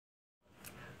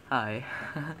Hi.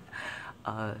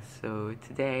 So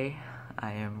today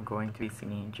I am going to be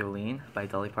singing Jolene by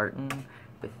Dolly Parton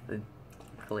with the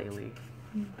ukulele.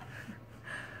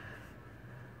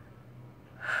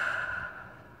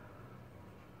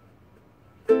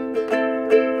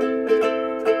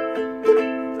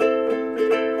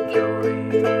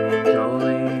 Jolene,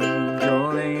 Jolene,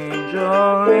 Jolene,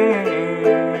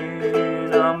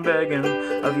 Jolene, I'm begging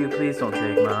of you, please don't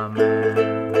take my man.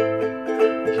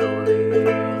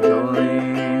 Jolene,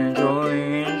 Jolene,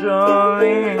 Jolene,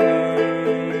 Jolene,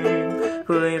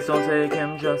 please don't take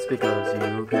him just because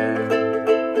you care.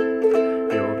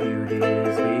 Your beauty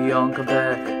is beyond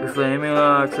compare, with flaming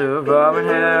locks of auburn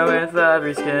hair, with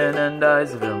ivory skin and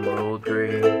eyes of emerald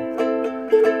green.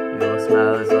 Your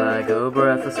smile is like a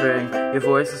breath of spring, your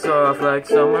voice is soft like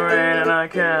summer rain, and I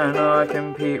cannot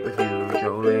compete with you,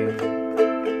 Jolene.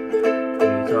 He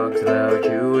talks about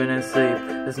you in his sleep,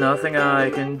 there's nothing I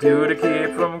can do to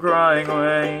keep from crying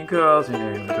when he calls your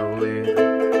name, Jolene.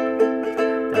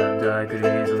 And I could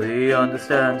easily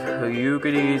understand how you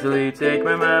could easily take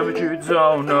my man, but you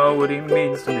don't know what he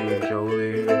means to me,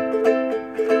 Jolene.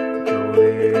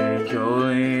 Jolene,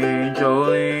 Jolene,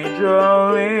 Jolene,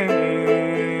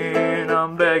 Jolene,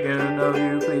 I'm begging of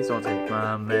you, please don't take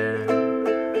my man.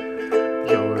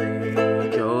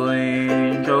 Jolene,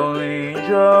 Jolene, Jolene,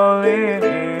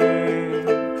 Jolene,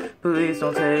 please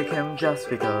don't take him just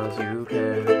because you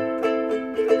care.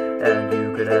 And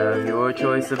you could have your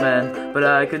choice of men, but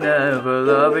I could never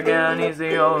love again. He's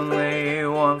the only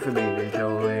one for me,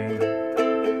 Jolene.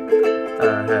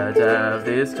 I had to have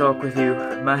this talk with you,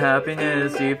 my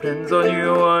happiness depends on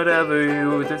you, whatever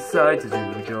you decide to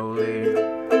do, Jolene.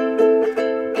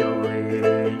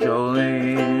 Jolene,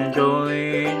 Jolene,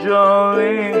 Jolene,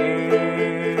 Jolene,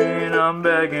 I'm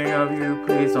begging of you,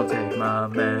 please don't take my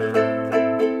man.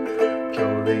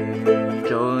 Jolene,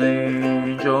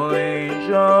 Jolene, Jolene,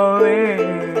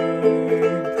 Jolene,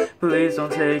 please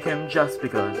don't take him just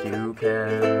because you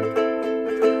care.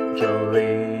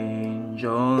 Jolene,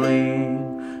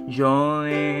 Jolene,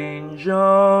 Jolene,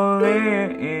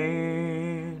 Jolene,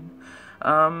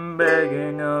 I'm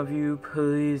begging of you,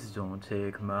 please don't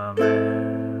take my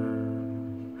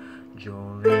man.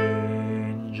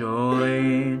 Jolene,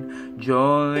 Jolene,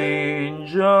 Jolene,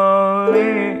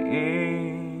 Jolene,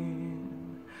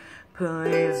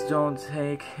 please don't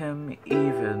take him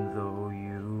even though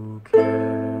you care.